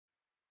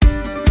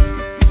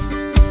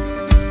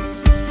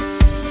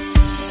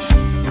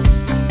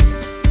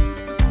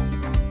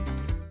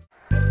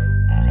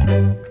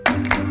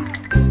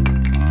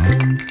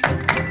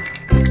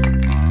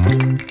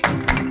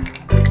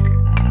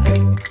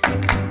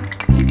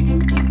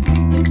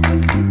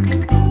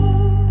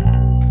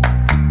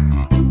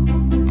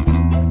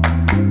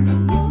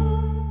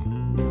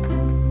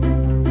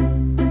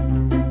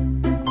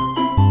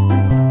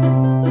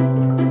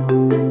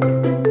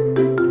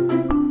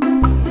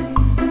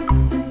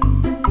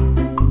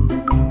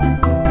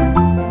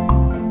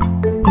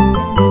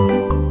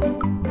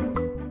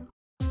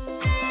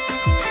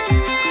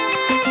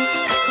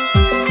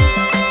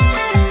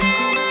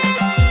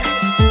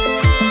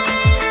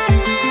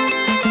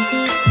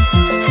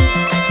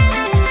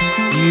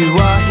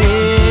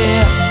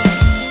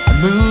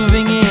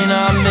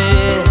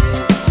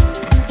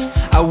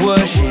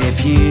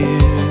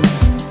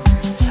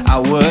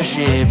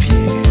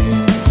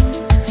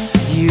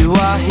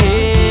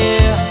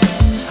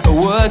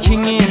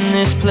working in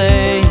this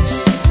place.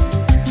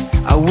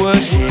 I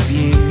worship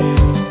you,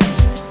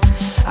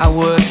 I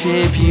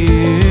worship you.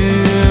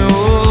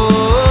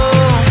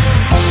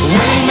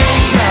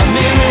 Waymaker,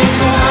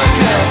 miracle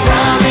worker,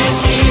 promise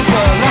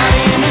keeper,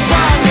 light in the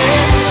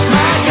darkness.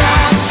 My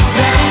God,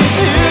 that is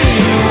who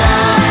you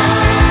are.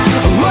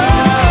 Whoa,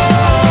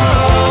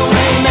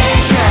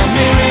 waymaker,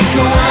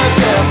 miracle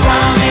worker,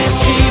 promise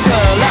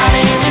keeper, light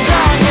in the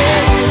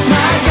darkness.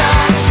 My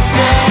God,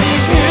 that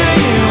is who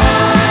you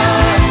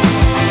are.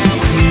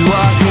 You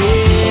are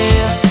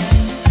here,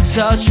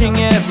 touching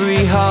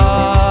every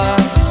heart.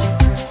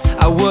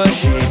 I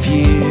worship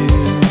you,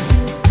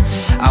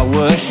 I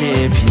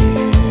worship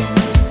you.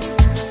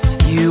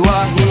 You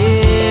are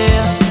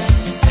here,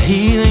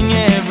 healing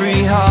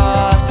every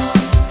heart.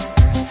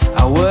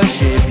 I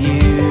worship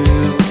you,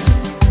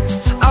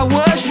 I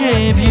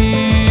worship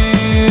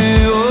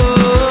you.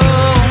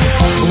 Oh,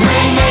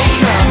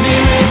 waymaker,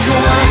 miracle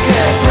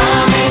worker,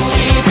 promise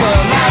keeper,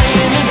 light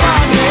in the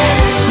darkness.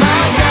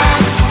 My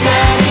God,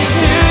 that is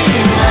who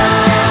you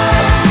are.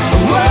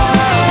 Whoa,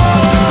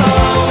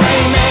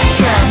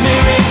 waymaker,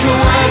 miracle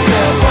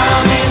worker,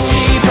 promise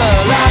keeper,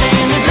 light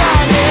in the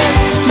darkness.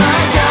 My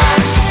God,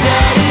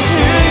 that is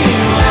who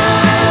you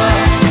are.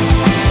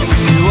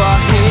 You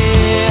are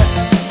here,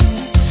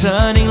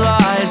 turning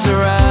lives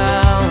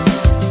around.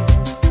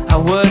 I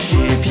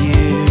worship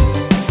you,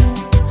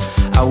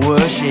 I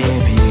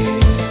worship you.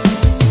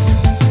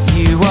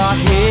 You are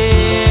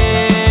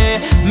here,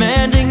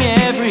 mending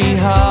every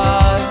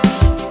heart.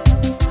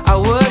 I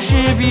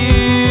worship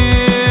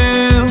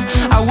you,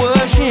 I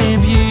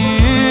worship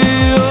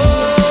you.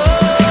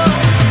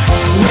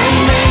 Oh,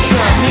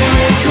 waymaker,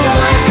 miracle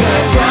worker,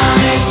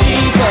 promise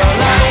keeper,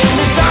 light in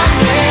the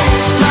darkness.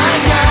 My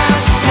God,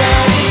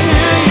 that is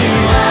who you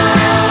are.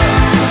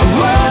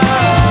 Whoa,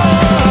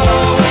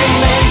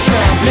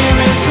 waymaker,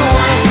 miracle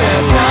worker,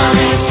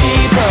 promise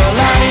keeper,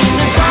 light in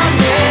the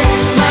darkness.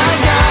 My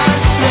God,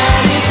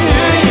 that is who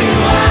you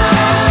are.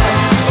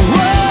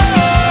 Whoa.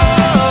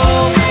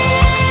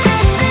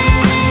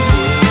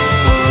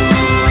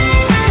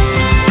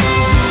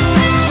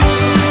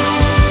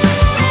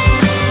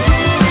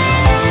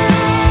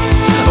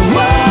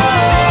 Whoa.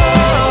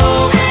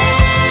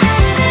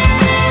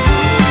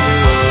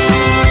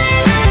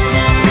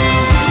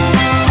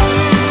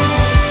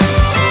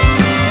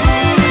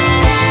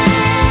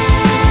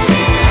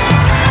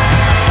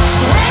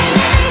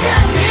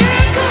 Waymaker,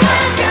 miracle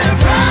worker,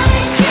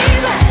 promise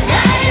keeper,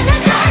 light in the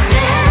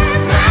darkness.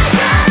 My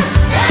God,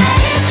 that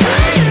is who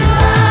you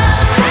are.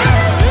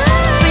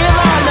 Sing it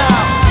loud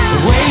now.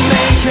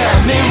 Waymaker,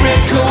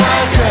 miracle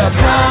worker,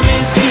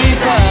 promise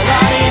keeper,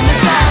 light in the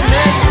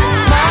darkness.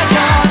 My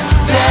God,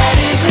 that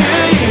is who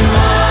you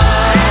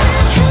are.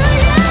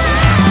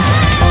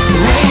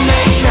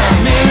 Waymaker,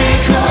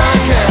 miracle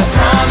worker,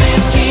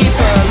 promise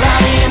keeper,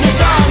 light in the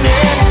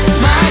darkness.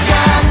 My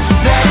God,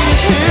 that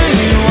is who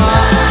you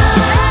are.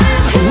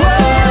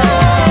 Whoa,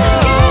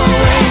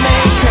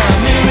 waymaker,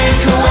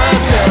 miracle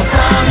worker,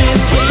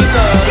 promise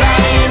keeper,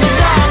 light in the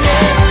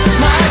darkness.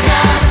 My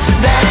God,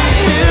 that is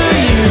who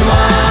you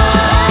are.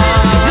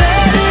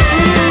 That is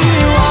who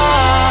you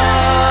are.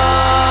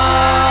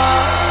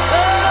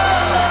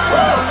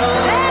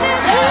 That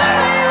is who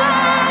you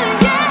are.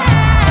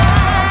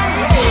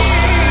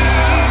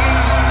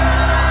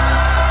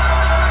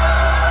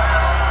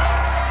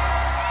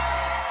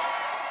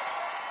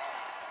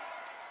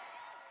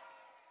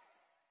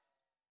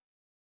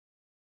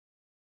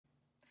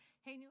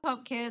 Hey New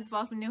Hope Kids,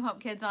 welcome to New Hope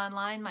Kids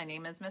Online. My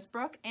name is Miss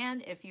Brooke,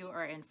 and if you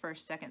are in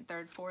 1st, 2nd,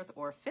 3rd, 4th,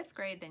 or 5th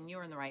grade, then you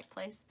are in the right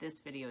place. This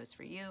video is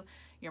for you.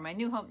 You're my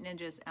New Hope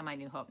Ninjas and my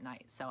New Hope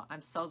Knights, so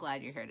I'm so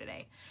glad you're here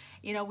today.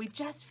 You know, we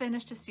just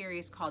finished a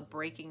series called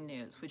Breaking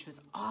News, which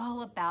was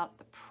all about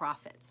the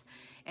prophets.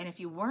 And if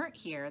you weren't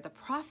here, the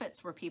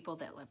prophets were people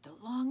that lived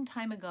a long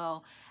time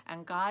ago,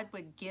 and God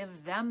would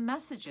give them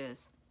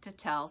messages to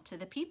tell to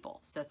the people.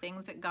 So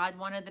things that God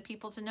wanted the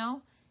people to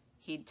know,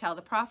 He'd tell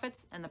the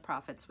prophets, and the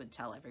prophets would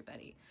tell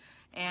everybody.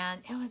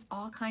 And it was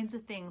all kinds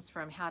of things,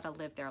 from how to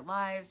live their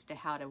lives to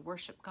how to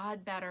worship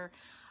God better.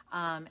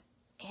 And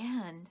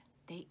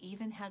they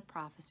even had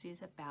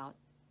prophecies about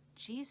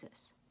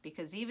Jesus,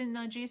 because even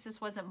though Jesus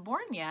wasn't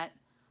born yet,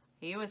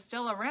 he was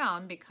still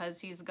around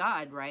because he's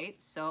God,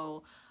 right?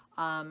 So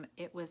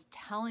it was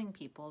telling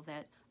people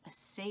that a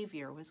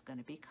Savior was going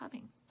to be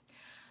coming.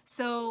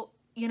 So,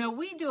 you know,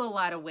 we do a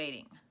lot of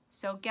waiting.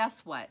 So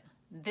guess what?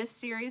 This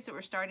series that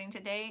we're starting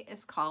today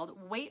is called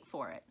Wait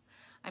For It.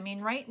 I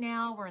mean, right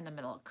now we're in the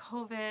middle of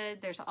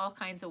COVID. There's all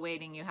kinds of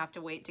waiting. You have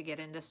to wait to get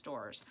into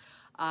stores.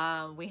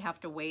 We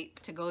have to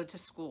wait to go to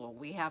school.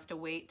 We have to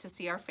wait to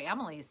see our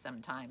families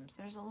sometimes.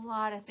 There's a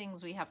lot of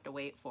things we have to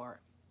wait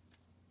for.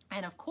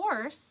 And of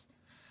course,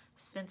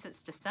 since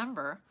it's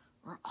December,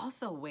 we're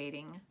also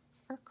waiting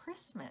for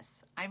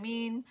Christmas. I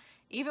mean,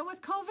 even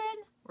with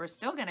COVID, we're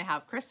still going to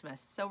have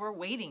Christmas. So we're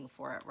waiting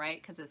for it, right?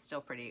 Because it's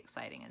still pretty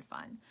exciting and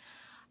fun.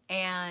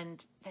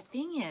 And the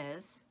thing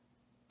is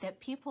that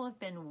people have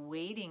been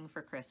waiting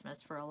for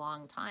Christmas for a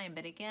long time.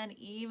 But again,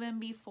 even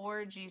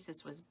before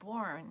Jesus was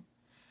born,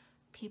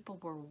 people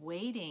were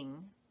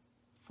waiting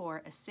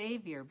for a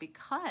Savior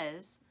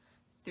because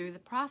through the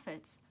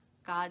prophets,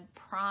 God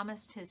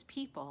promised his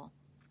people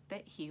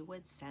that he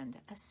would send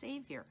a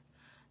Savior.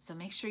 So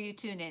make sure you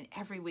tune in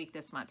every week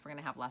this month. We're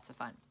going to have lots of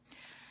fun.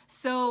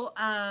 So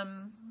let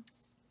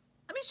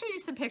me show you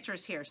some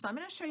pictures here. So I'm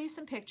going to show you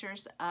some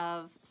pictures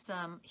of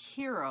some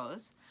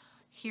heroes.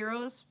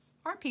 Heroes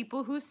are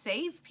people who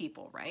save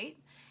people, right?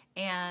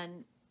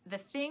 And the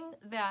thing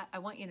that I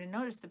want you to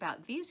notice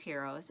about these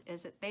heroes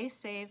is that they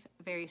save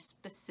very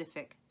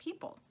specific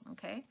people,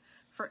 okay?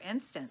 For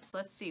instance,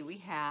 let's see, we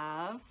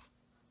have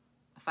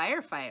a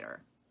firefighter.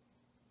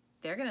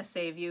 They're going to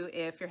save you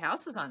if your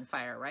house is on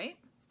fire, right?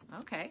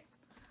 Okay.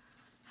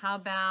 How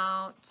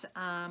about,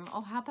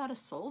 how about a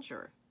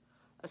soldier?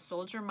 A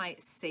soldier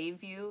might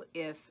save you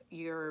if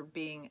your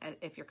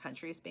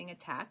country is being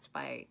attacked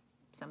by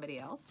somebody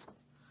else.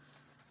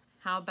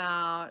 How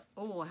about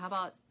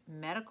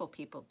medical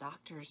people,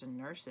 doctors and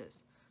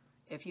nurses?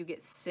 If you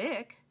get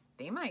sick,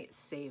 they might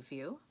save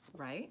you,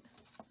 right?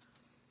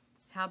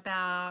 How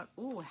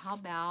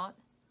about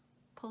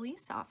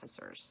police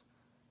officers?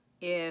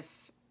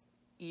 If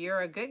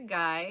you're a good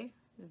guy,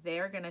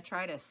 they're going to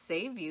try to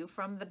save you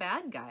from the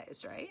bad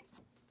guys, right?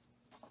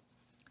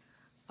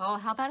 Oh,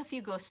 how about if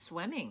you go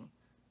swimming?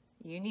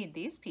 You need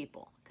these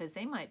people because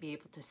they might be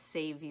able to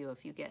save you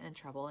if you get in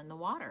trouble in the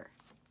water.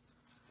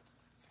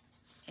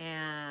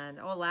 And,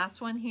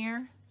 last one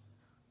here.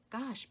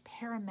 Gosh,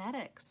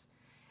 paramedics.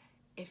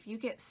 If you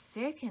get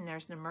sick and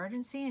there's an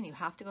emergency and you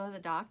have to go to the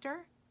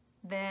doctor,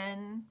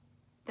 then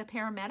the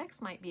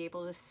paramedics might be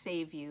able to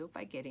save you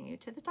by getting you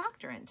to the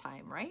doctor in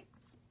time, right?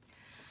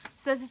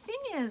 So the thing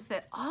is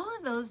that all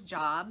of those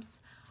jobs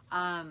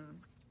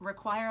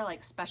require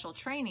like special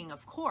training,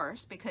 of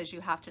course, because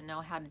you have to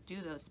know how to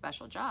do those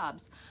special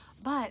jobs,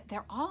 but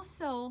they're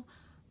also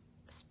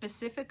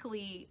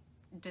specifically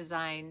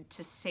designed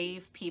to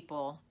save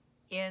people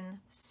in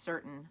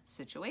certain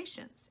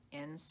situations,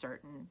 in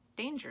certain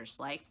dangers,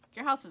 like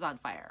your house is on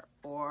fire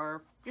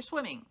or you're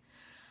swimming.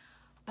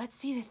 But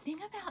see, the thing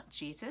about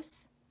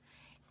Jesus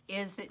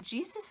is that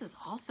Jesus is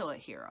also a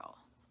hero.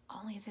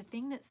 Only the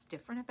thing that's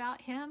different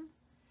about him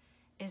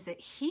is that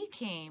he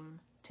came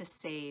to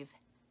save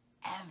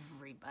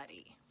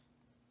everybody.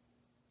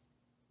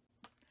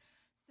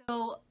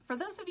 So for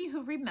those of you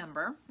who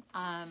remember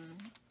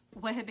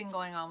what had been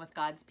going on with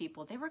God's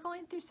people, they were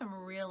going through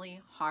some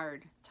really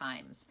hard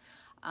times.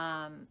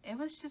 It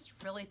was just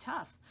really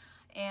tough.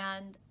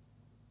 And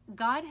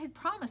God had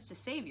promised a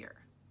Savior.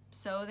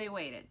 So they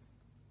waited.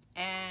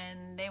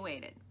 And they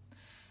waited.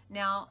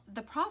 Now,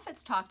 the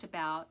prophets talked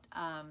about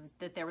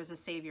that there was a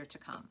Savior to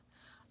come.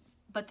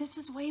 But this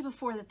was way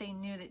before that they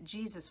knew that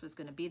Jesus was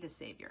going to be the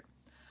Savior.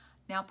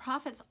 Now,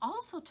 prophets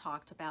also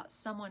talked about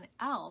someone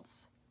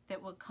else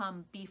that would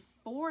come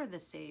before the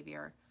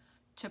Savior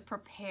to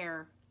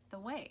prepare the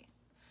way.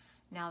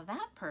 Now,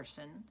 that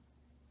person,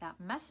 that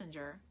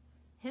messenger,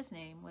 his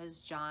name was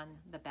John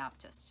the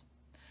Baptist.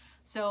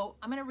 So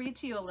I'm going to read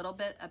to you a little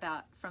bit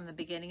about from the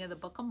beginning of the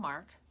book of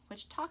Mark,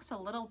 which talks a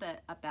little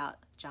bit about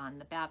John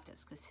the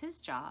Baptist, because his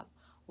job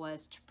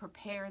was to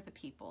prepare the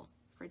people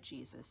for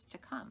Jesus to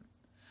come.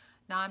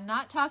 Now, I'm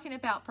not talking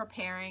about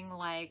preparing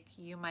like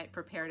you might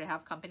prepare to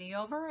have company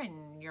over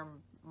and your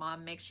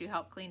mom makes you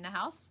help clean the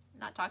house. I'm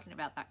not talking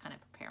about that kind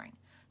of preparing.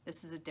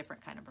 This is a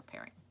different kind of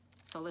preparing.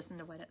 So listen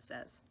to what it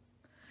says.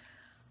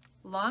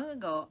 Long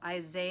ago,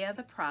 Isaiah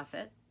the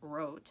prophet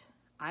wrote,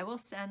 "I will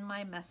send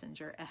my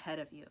messenger ahead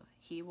of you.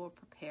 He will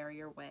prepare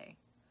your way."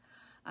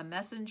 A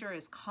messenger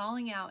is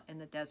calling out in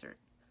the desert,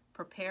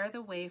 "Prepare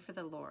the way for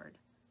the Lord.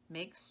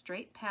 Make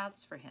straight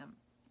paths for him."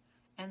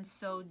 And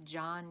so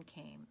John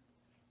came.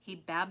 He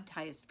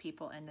baptized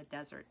people in the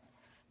desert.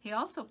 He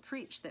also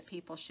preached that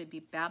people should be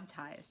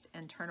baptized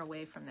and turn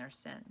away from their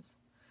sins.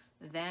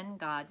 Then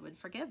God would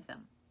forgive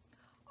them.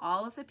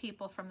 All of the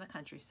people from the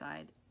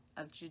countryside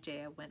of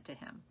Judea went to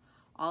him.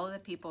 All of the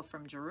people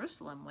from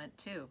Jerusalem went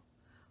too.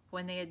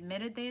 When they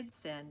admitted they had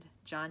sinned,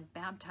 John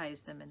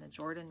baptized them in the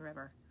Jordan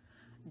River.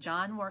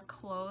 John wore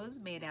clothes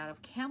made out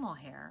of camel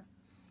hair,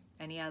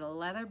 and he had a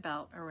leather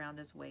belt around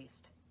his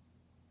waist.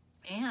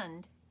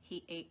 And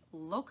he ate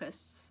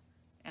locusts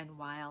and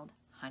wild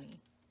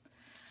honey.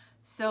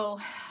 So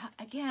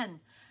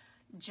again,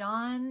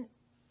 John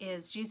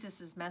is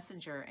Jesus's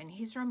messenger, and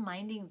he's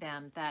reminding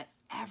them that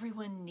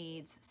everyone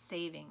needs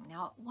saving.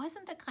 Now, it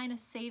wasn't the kind of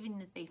saving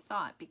that they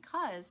thought,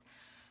 because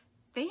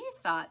they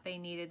thought they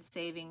needed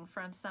saving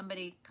from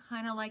somebody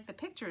kind of like the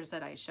pictures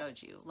that I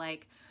showed you,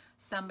 like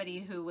somebody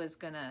who was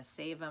going to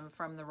save them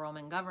from the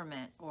Roman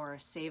government or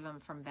save them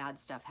from bad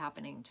stuff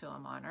happening to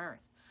them on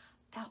earth.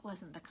 That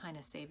wasn't the kind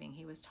of saving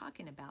he was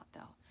talking about,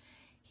 though.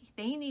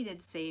 They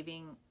needed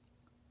saving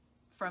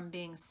from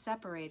being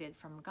separated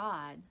from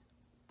God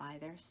by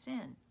their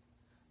sin.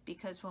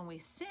 Because when we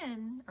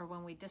sin or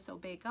when we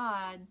disobey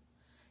God,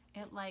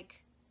 it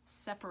like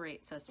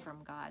separates us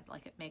from God.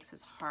 Like it makes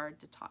us hard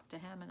to talk to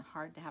him and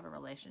hard to have a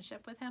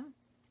relationship with him.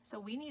 So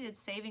we needed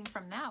saving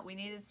from that. We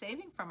needed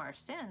saving from our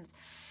sins.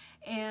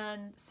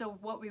 And so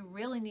what we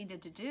really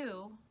needed to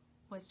do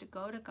was to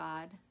go to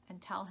God and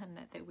tell him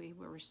that we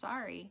were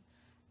sorry,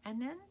 and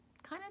then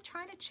kind of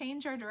try to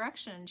change our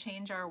direction and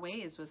change our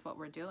ways with what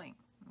we're doing,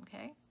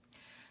 okay?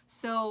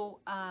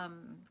 So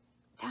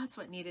that's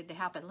what needed to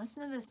happen.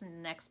 Listen to this in the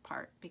next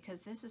part,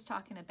 because this is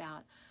talking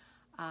about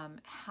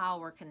how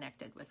we're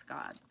connected with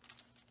God.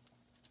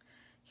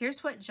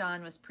 Here's what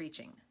John was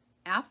preaching.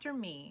 After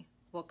me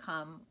will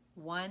come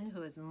one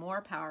who is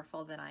more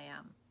powerful than I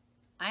am.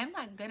 I am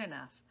not good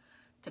enough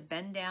to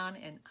bend down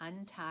and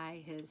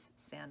untie his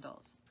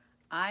sandals.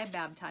 I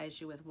baptize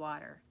you with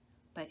water,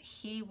 but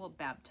he will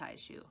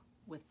baptize you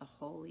with the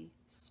Holy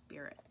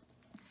Spirit.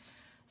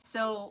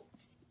 So,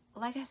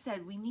 like I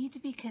said, we need to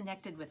be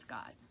connected with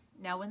God.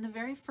 Now, when the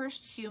very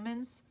first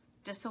humans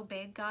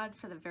disobeyed God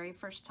for the very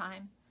first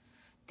time,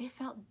 they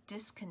felt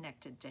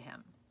disconnected to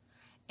him.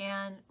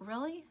 And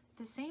really,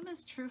 the same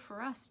is true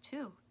for us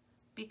too,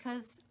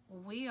 because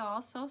we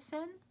also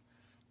sin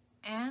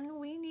and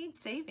we need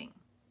saving.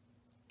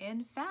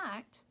 In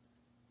fact,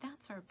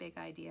 that's our big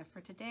idea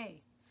for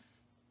today.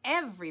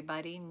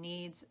 Everybody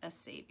needs a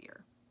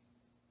savior.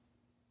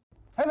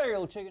 Hey there,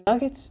 little chicken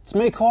nuggets. It's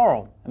me,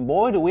 Carl, and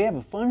boy, do we have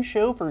a fun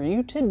show for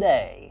you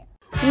today.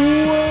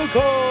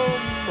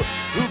 Welcome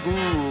to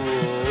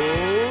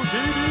Grow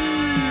TV,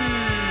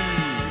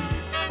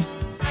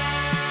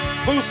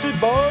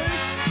 hosted by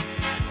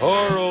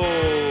Carl,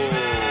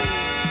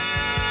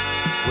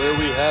 where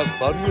we have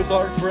fun with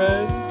our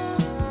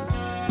friends,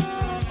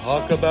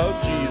 talk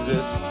about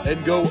Jesus,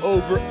 and go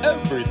over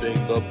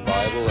everything the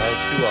Bible has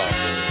to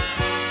offer.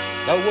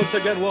 Now, once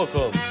again,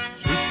 welcome to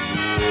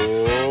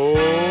Grow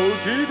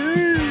TV.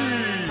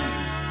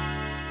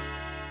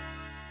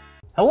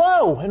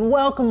 Hello, and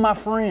welcome, my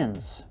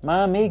friends,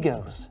 my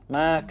amigos,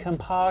 my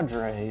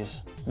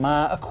compadres,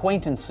 my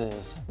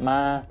acquaintances,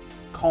 my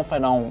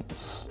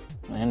confidants,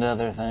 and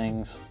other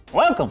things.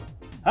 Welcome!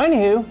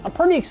 Anywho, I'm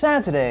pretty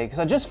excited today because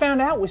I just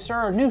found out we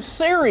started a new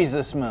series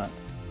this month.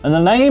 And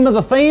the name of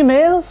the theme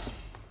is,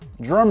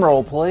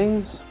 drumroll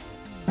please.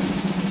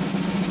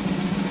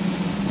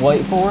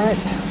 Wait for it.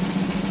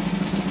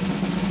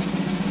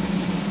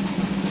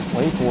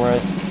 Wait for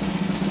it.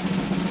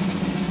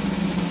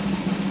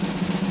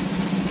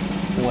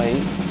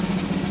 Wait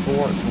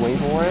for it. Wait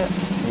for it.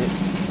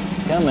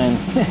 It's coming.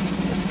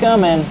 It's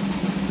coming.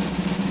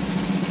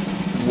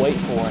 Wait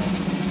for it.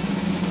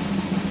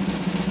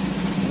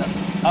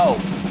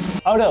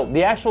 Oh no,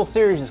 the actual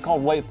series is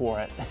called Wait For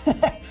It.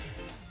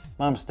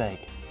 My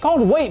mistake.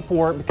 Called Wait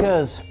For It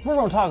because we're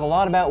going to talk a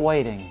lot about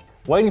waiting.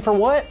 Waiting for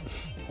what?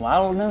 Well, I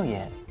don't know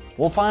yet.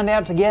 We'll find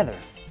out together.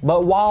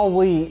 But while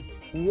we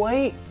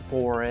wait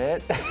for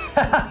it,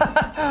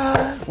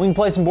 we can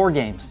play some board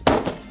games.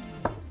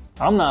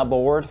 I'm not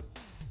bored.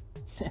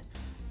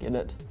 Get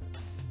it?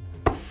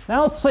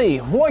 Now let's see,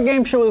 what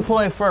game should we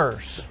play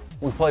first?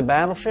 We play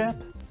Battleship?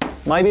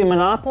 Maybe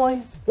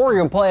Monopoly? Or we're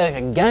gonna play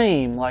like a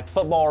game like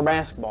football or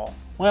basketball.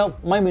 Well,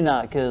 maybe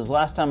not, because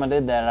last time I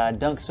did that, I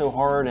dunked so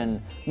hard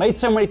and made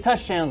so many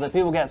touchdowns that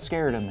people got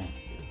scared of me.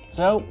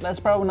 So that's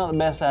probably not the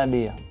best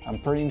idea. I'm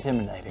pretty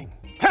intimidating.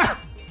 Ha!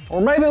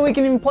 Or maybe we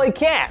can even play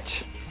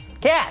catch.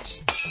 Catch!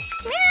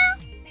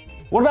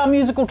 What about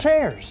musical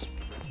chairs?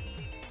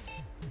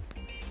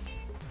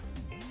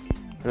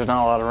 There's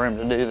not a lot of room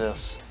to do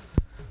this.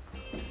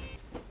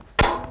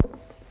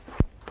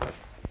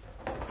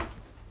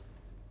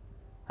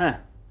 Huh.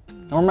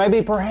 Or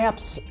maybe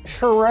perhaps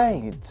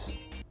charades.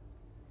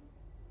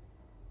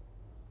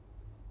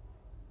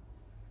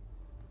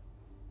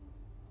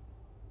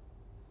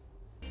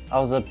 I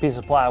was a piece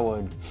of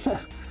plywood.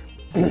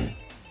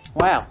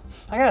 Wow,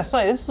 I gotta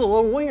say, this is a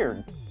little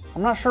weird.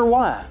 I'm not sure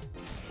why.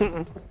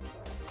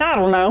 I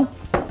don't know.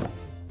 I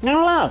don't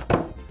know.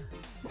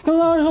 It's a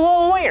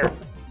little weird.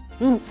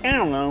 I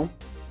don't know.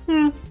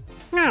 I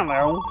don't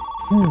know.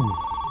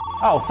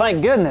 Oh,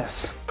 thank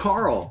goodness.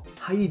 Carl,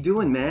 how you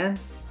doing, man?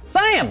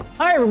 Sam!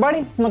 Hi,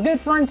 everybody. My good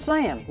friend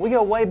Sam. We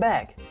go way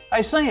back.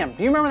 Hey, Sam,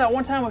 do you remember that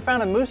one time we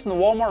found a moose in the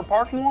Walmart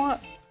parking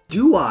lot?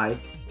 Do I?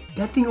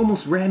 That thing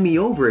almost ran me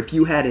over if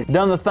you hadn't...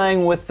 Done the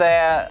thing with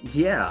that...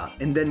 Yeah,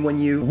 and then when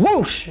you...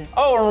 Whoosh!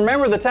 Oh, and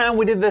remember the time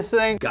we did this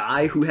thing?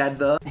 Guy who had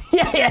the...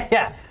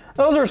 Yeah.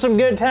 Those are some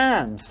good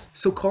times.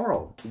 So,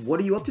 Carl, what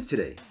are you up to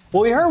today?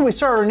 Well, you heard we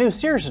started a new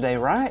series today,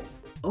 right?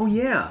 Oh,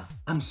 yeah.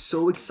 I'm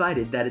so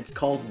excited that it's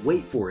called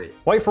Wait For It.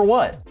 Wait for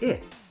what?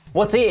 It.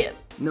 What's it?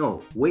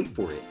 No, Wait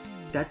For It.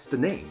 That's the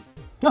name.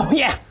 Oh,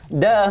 yeah.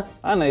 Duh.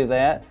 I knew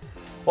that.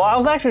 Well, I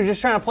was actually just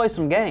trying to play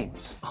some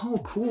games. Oh,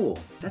 cool.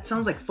 That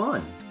sounds like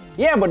fun.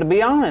 Yeah, but to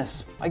be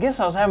honest, I guess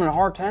I was having a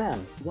hard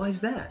time. Why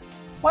is that?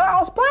 Well, I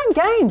was playing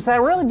games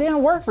that really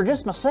didn't work for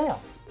just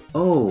myself.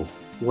 Oh,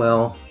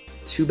 well,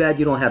 too bad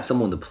you don't have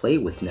someone to play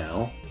with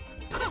now.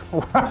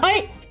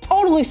 Right?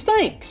 Totally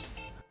stinks.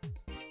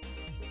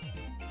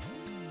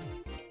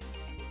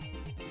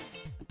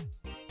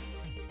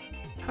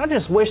 I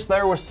just wish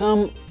there was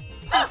some...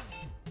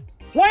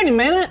 Wait a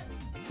minute!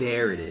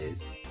 There it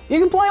is. You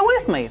can play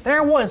with me. There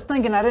I was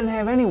thinking I didn't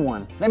have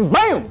anyone. Then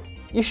boom!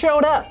 You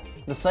showed up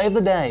to save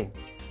the day.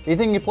 Do you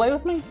think you can play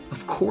with me?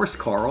 Of course,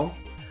 Carl.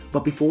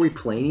 But before we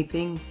play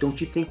anything,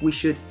 don't you think we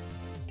should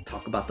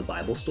Talk about the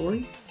Bible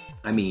story?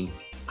 I mean,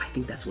 I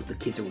think that's what the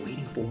kids are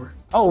waiting for.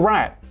 Oh,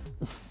 right.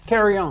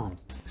 Carry on.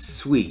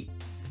 Sweet.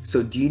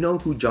 So do you know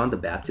who John the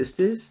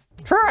Baptist is?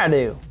 Sure I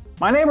do.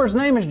 My neighbor's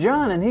name is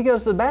John and he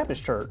goes to the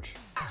Baptist church.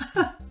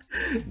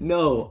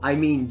 No, I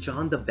mean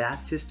John the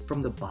Baptist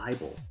from the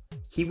Bible.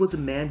 He was a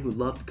man who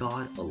loved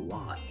God a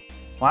lot.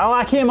 Well, I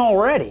like him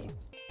already.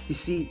 You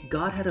see,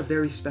 God had a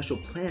very special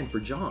plan for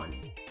John.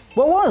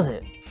 What was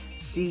it?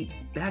 See,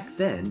 back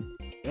then,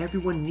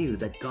 everyone knew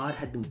that God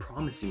had been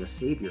promising a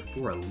savior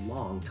for a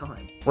long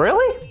time.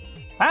 Really?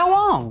 How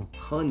long?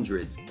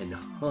 Hundreds and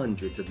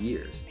hundreds of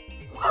years.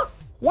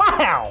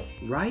 Wow!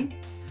 Right?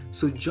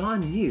 So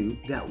John knew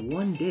that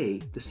one day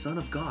the Son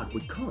of God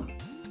would come.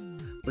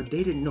 But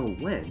they didn't know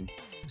when,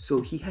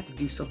 so he had to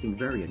do something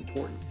very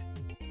important.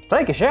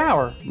 Take a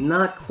shower.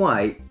 Not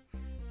quite.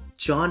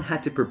 John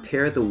had to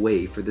prepare the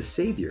way for the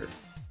Savior,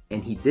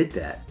 and he did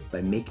that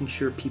by making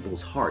sure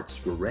people's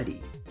hearts were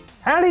ready.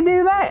 How'd he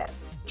do that?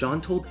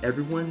 John told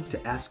everyone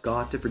to ask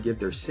God to forgive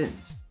their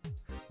sins.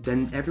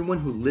 Then everyone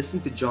who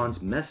listened to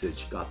John's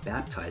message got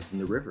baptized in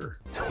the river.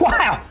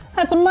 Wow,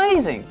 that's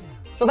amazing.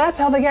 So that's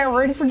how they got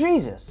ready for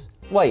Jesus.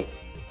 Wait,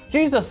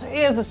 Jesus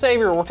is the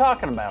Savior we're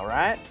talking about,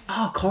 right?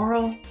 Oh,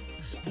 Carl,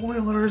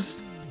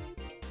 spoilers.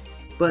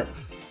 But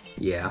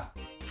yeah,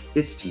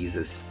 it's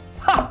Jesus.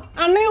 Ha,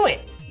 I knew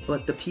it.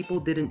 But the people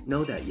didn't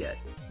know that yet.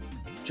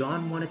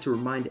 John wanted to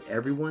remind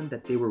everyone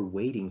that they were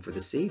waiting for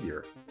the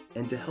Savior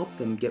and to help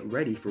them get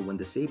ready for when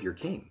the Savior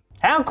came.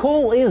 How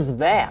cool is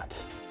that?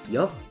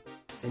 Yup.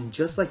 And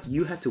just like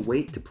you had to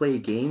wait to play a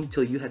game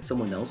till you had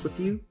someone else with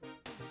you,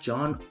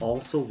 John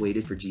also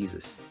waited for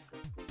Jesus.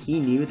 He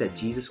knew that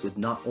Jesus would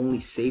not only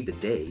save the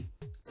day,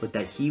 but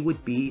that he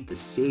would be the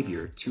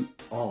Savior to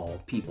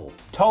all people.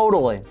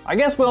 Totally. I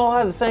guess we all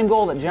have the same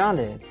goal that John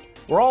did.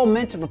 We're all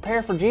meant to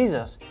prepare for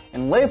Jesus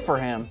and live for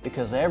him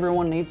because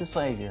everyone needs a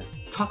Savior.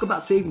 Talk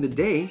about saving the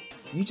day.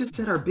 You just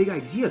said our big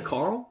idea,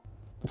 Carl.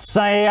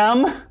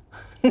 Sam?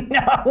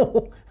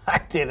 No, I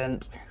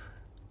didn't.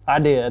 I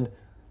did.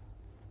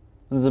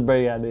 This is a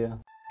big idea.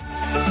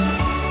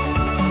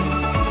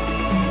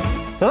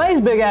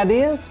 Today's big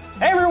idea is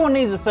everyone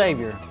needs a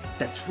Savior.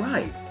 That's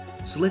right.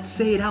 So let's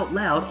say it out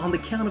loud on the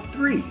count of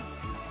 3.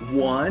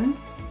 1,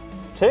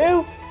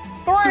 2,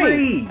 3.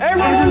 3.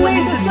 Everyone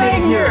needs a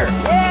Savior.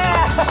 Yeah!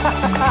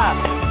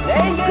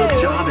 They do. Good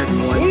job,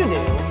 everyone. You do.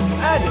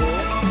 I do.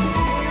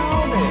 We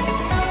all do.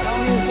 I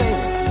don't need a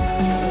Savior.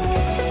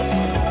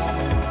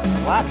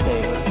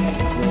 Lifesaver.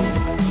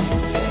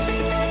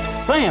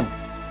 Sam,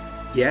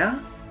 Yeah?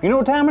 you know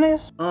what time it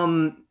is?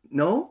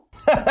 No?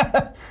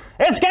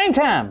 It's game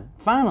time,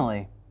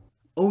 finally.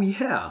 Oh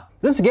yeah.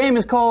 This game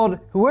is called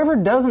Whoever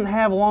Doesn't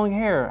Have Long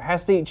Hair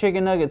Has to Eat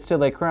Chicken Nuggets Till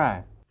They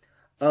Cry.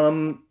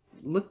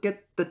 Look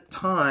at the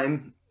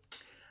time.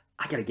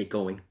 I gotta get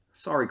going.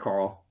 Sorry,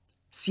 Carl.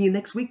 See you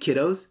next week,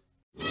 kiddos.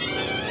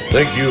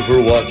 Thank you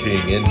for watching,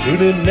 and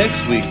tune in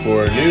next week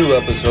for a new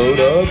episode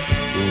of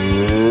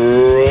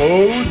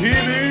Bro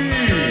TV.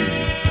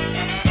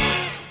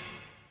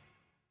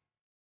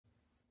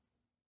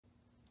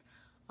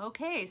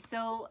 Okay,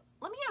 so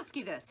let me ask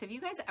you this. Have you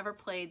guys ever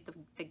played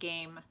the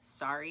game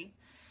Sorry?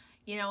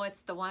 You know,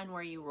 it's the one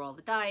where you roll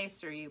the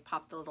dice or you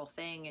pop the little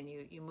thing and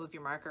you move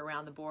your marker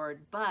around the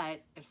board.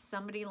 But if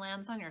somebody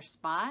lands on your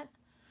spot,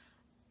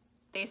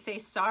 they say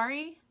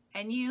sorry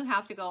and you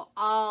have to go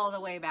all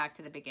the way back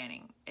to the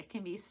beginning. It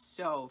can be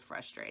so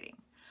frustrating.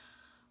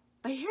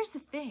 But here's the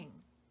thing.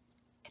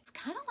 It's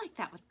kind of like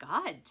that with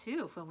God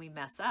too when we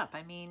mess up.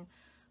 I mean,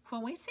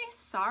 when we say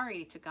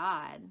sorry to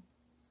God,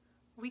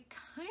 we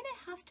kind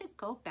of have to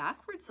go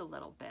backwards a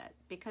little bit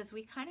because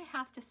we kind of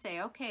have to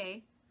say,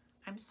 okay,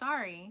 I'm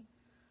sorry.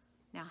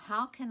 Now,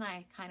 how can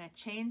I kind of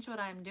change what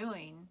I'm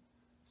doing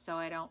so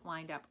I don't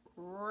wind up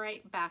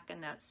right back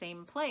in that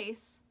same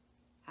place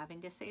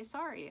having to say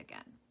sorry again?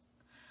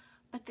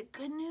 But the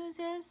good news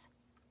is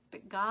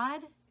that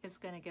God is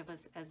going to give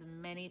us as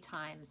many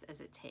times as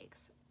it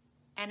takes.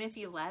 And if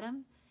you let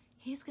him,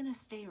 he's going to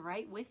stay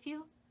right with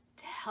you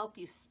to help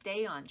you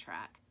stay on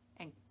track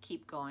and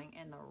keep going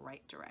in the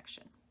right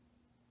direction.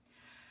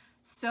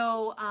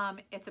 So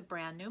it's a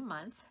brand new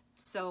month.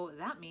 So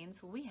that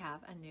means we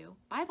have a new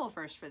Bible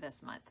verse for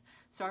this month.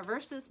 So our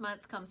verse this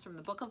month comes from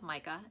the book of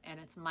Micah, and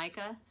it's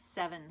Micah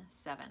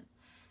 7:7.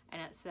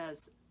 And it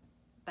says,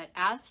 "But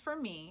as for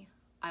me,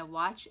 I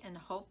watch and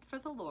hope for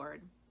the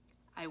Lord.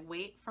 I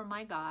wait for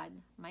my God,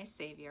 my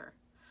Savior.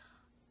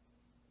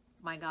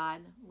 My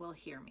God will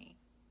hear me."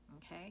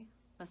 Okay?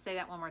 Let's say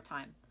that one more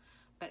time.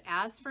 "But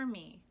as for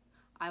me,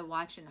 I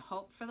watch and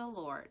hope for the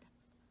Lord.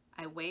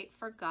 I wait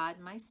for God,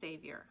 my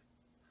Savior.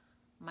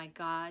 My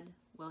God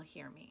will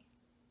hear me."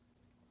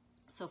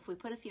 So if we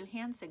put a few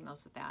hand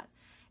signals with that,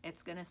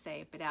 it's going to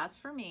say, "But as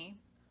for me,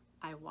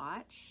 I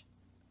watch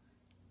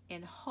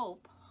in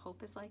hope."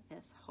 Hope is like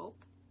this.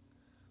 Hope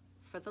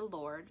for the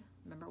Lord.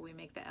 Remember, we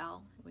make the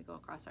L and we go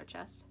across our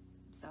chest.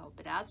 So,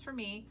 "But as for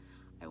me,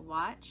 I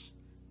watch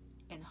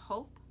in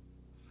hope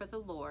for the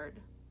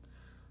Lord.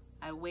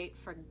 I wait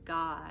for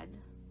God,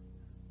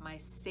 my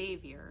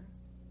Savior.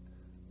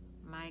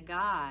 My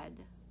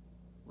God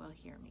will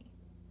hear me.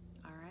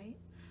 All right?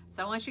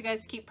 So I want you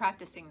guys to keep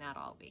practicing that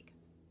all week.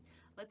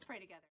 Let's pray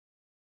together.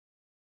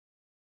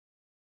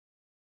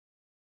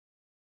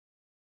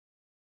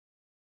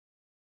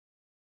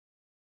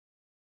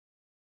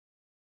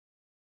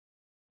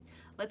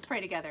 Let's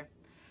pray together.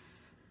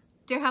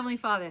 Dear Heavenly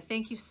Father,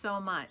 thank you so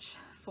much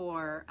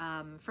for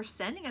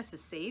sending us a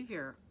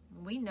Savior.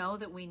 We know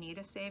that we need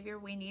a Savior.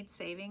 We need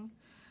saving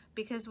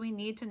because we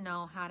need to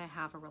know how to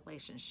have a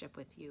relationship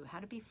with you, how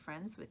to be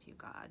friends with you,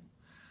 God.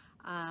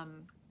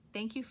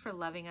 Thank you for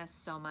loving us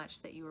so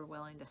much that you were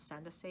willing to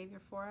send a Savior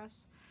for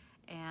us.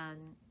 And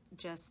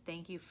just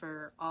thank you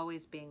for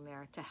always being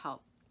there to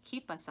help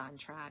keep us on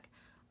track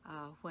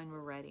when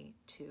we're ready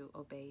to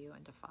obey you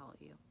and to follow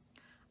you.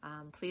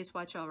 Please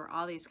watch over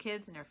all these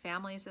kids and their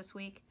families this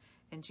week.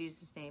 In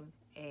Jesus' name,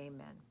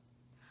 amen.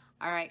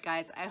 All right,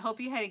 guys, I hope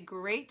you had a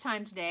great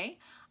time today.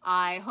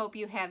 I hope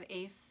you have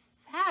a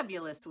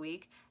fabulous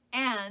week.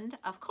 And,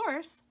 of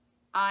course,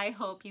 I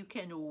hope you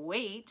can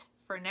wait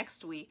for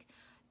next week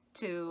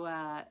to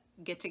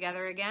get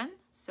together again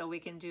so we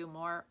can do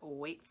more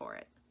Wait For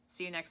It.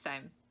 See you next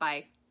time.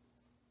 Bye.